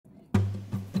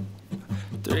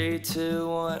3, 2,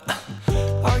 1.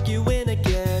 Arguing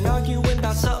again, arguing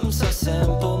about something so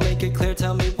simple. Make it clear,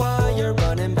 tell me why you're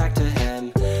running back to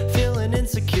him. Feeling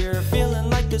insecure, feeling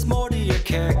like there's more to your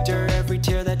character. Every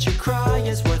tear that you cry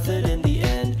is worth it in the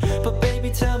end. But baby,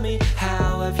 tell me,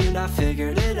 how have you not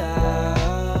figured it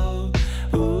out?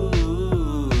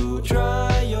 Ooh,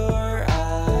 dry your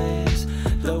eyes.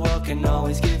 The world can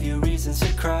always give you reasons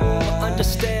to cry. But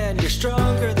understand, you're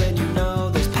stronger than you know.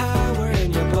 There's power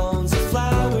in your bones. The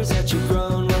flowers that you've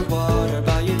grown were watered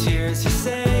by your tears. You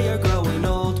say you're growing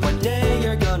old, one day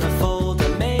you're gonna fold.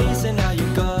 Amazing how you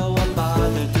go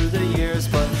unbothered through the years.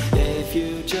 But if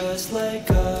you just let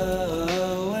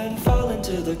go and fall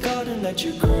into the garden that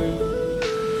you grew,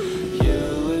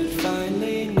 you would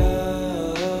finally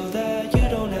know that you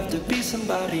don't have to be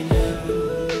somebody new.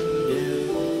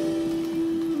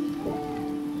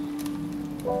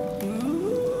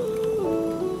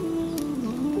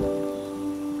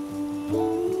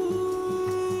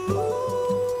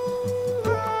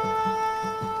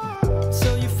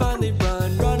 So you finally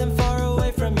run, running far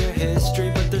away from your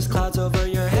history. But there's clouds over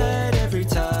your head every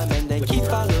time, and they keep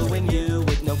following you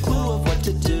with no clue of what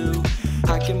to do.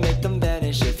 I can make them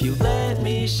vanish if you let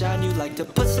me shine. You like to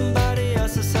put somebody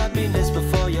else's happiness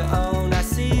before your own. I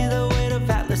see the weight of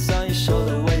Atlas on your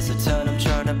shoulder weighs a ton. I'm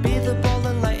trying to be the ball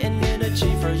and light and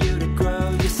energy for you to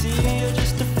grow. You see, you're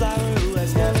just a flower who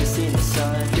has never seen the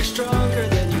sun. You're stronger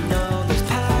than you know. There's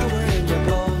power in your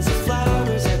bones. The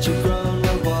flowers that you've grown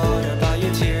were watered by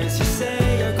your tears. You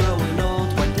say you're growing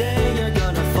old, one day you're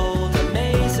gonna fold.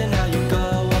 Amazing how you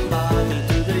go unbothered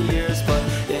through the years. But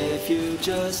if you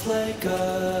just let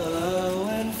go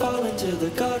and fall into the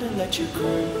garden that you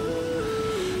grew,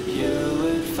 you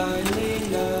would finally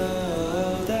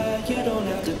know that you don't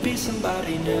have to be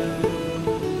somebody new.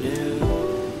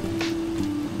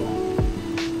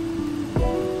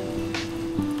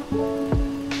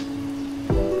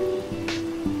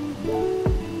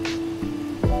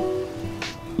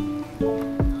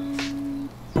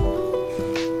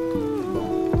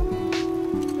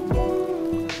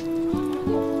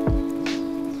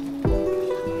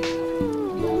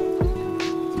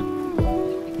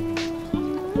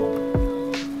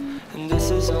 And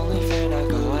this is only fair, now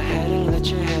go ahead and let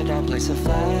your hair down. Place some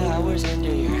flowers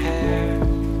into your hair.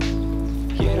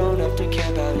 You don't have to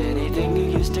care about anything you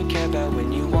used to care about.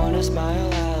 When you wanna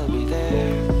smile, I'll be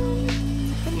there.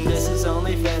 And this is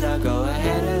only fair, now go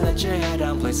ahead and let your hair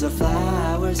down. Place some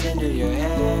flowers into your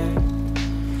hair.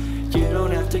 You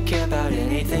don't have to care about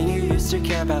anything you used to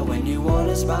care about. When you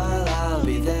wanna smile, I'll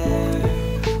be there.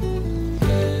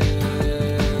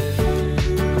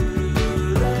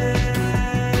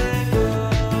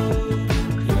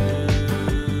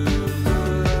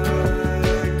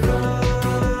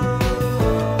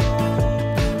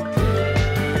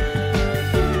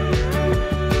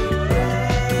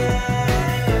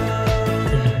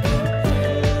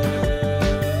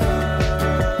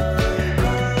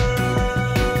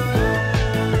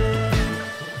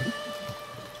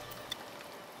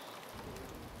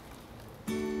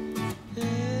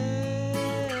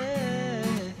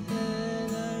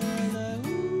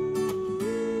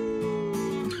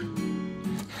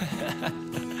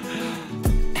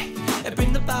 And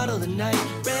bring the bottle tonight,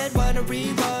 red wine to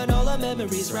rerun all our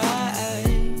memories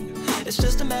right. It's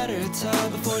just a matter of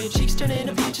time before your cheeks turn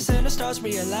into peaches and the stars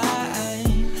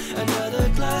realign. Another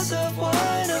glass of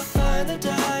wine to find the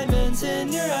diamonds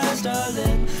in your eyes,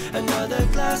 darling. Another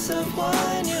glass of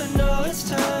wine, you know it's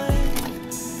time.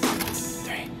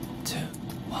 3, 2,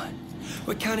 1.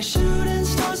 We're counting shooting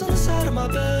stars on the side of my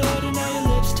bed, and now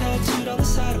your lips tattooed on the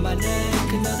side of my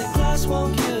neck. Another glass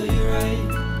won't kill you,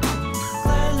 right?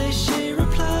 Gladly she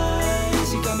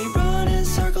replies, you got me running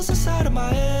circles inside of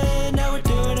my head. Now we're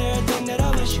doing everything that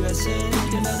I wish you had said.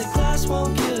 Another glass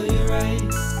won't kill you, right?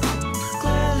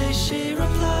 Gladly she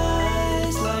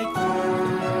replies like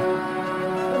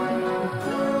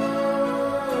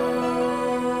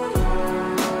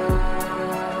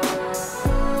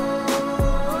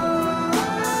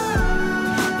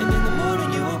and in the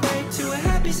morning you awake to a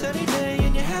happy sunny day,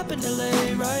 and you happen to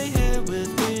lay right here with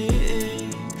me.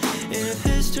 If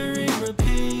history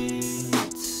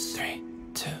repeats, 3,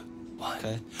 2, 1.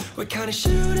 Okay. We're counting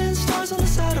shooting stars on the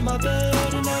side of my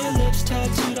bed, and now your lips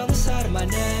tattooed on the side of my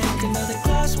neck. Another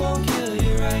glass won't kill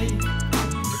you, right?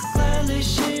 Gladly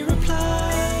she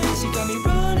replies, you got me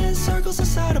running circles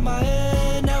inside of my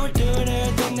head. Now we're doing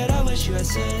everything that I wish you had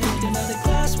said. Another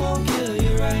glass won't kill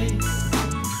you, right?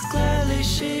 Gladly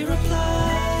she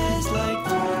replies like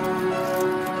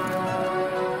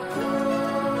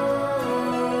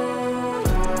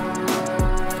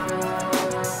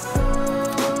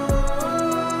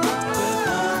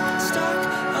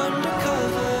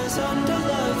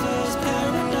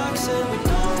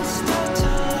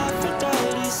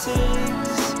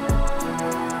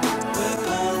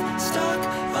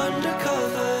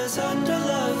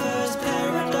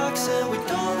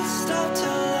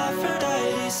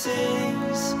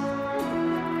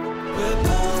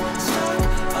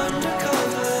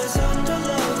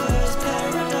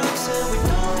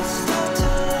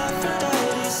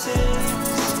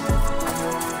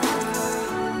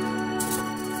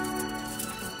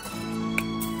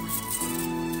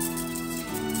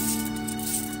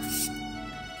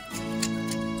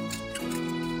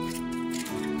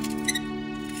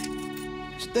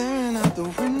the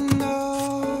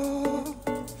window,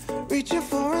 reaching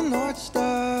for a North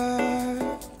Star,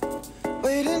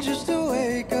 waiting just to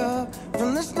wake up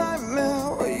from this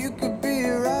nightmare where you could be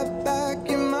right back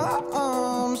in my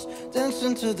arms,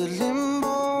 dancing to the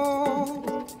limbo,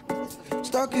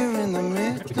 stuck here in the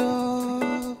middle.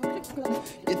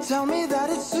 You tell me that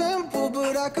it's simple,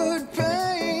 but I could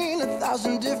paint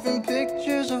 1,000 different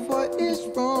pictures of what is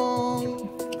wrong.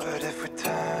 But if we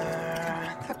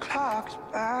turn the clocks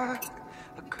back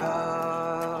a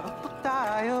couple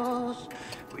dials,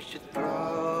 we should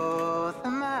throw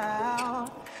them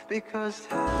out, because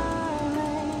time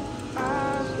ain't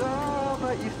ours, oh,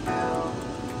 but you fill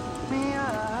me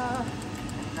up,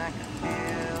 and I can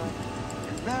feel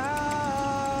it now.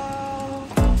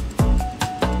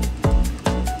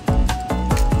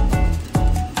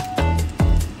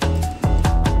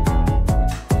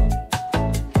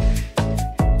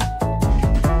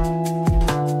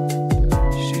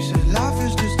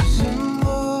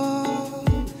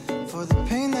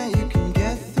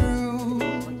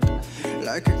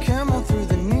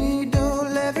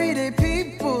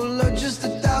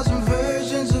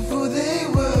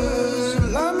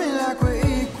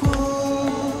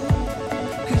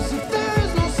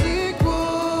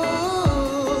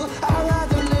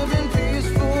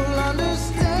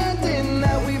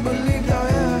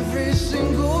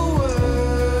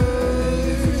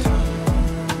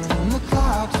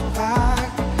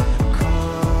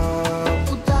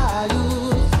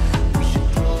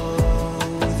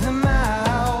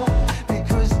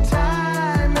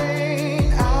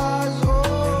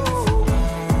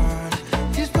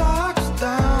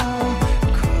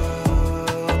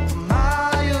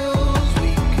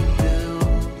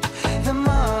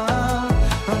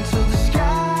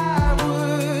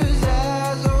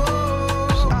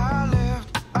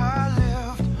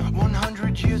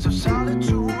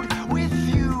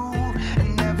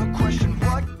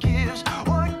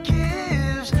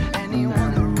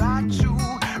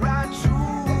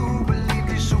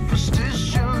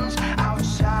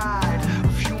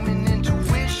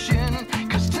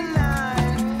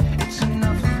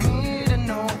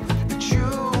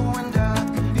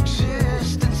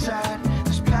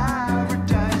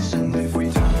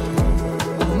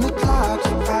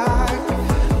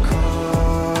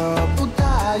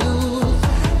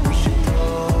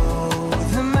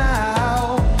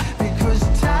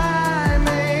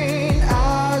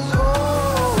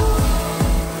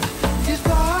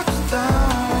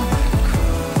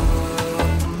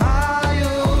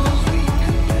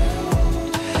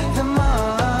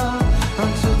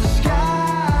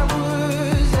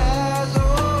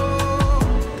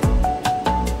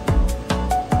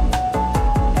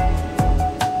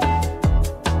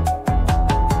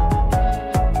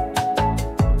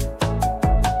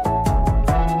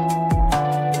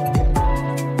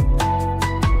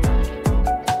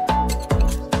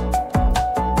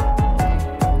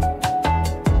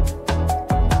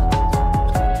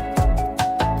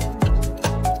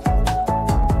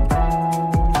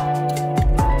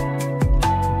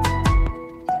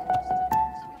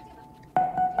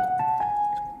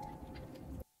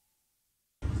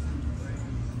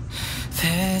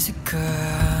 There's a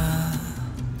girl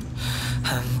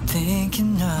I'm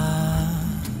thinking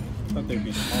of,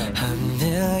 a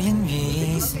million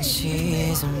reasons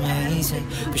she's amazing,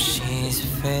 but she's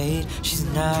afraid she's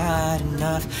not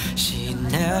enough. She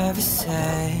never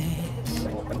says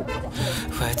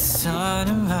what's on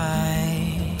her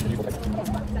mind,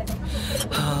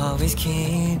 always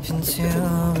keeping to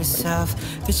herself,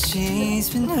 but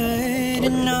she's been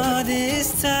hurting all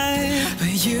this time.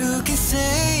 But you can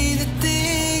say the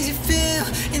things you feel,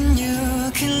 and you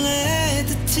can let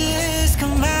the tears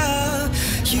come out.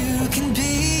 You can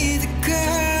be the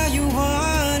girl you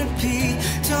wanna be,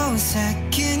 don't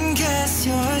second guess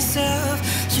yourself.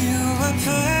 You are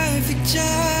perfect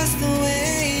just the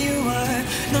way you are,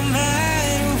 no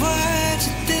matter what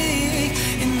you think.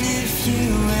 And if you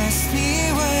ask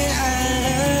me what I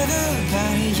love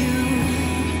about you,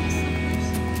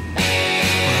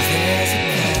 well, there's a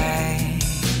guy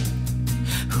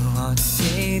who won't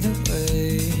say the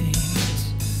words,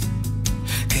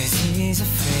 'cause he's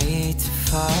afraid to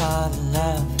fall in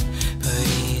love. But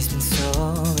he's been so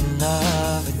in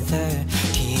love with her.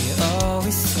 He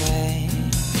always says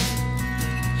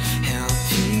he'll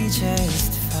be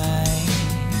just fine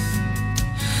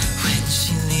when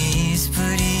she leaves,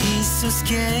 but he's so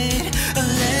scared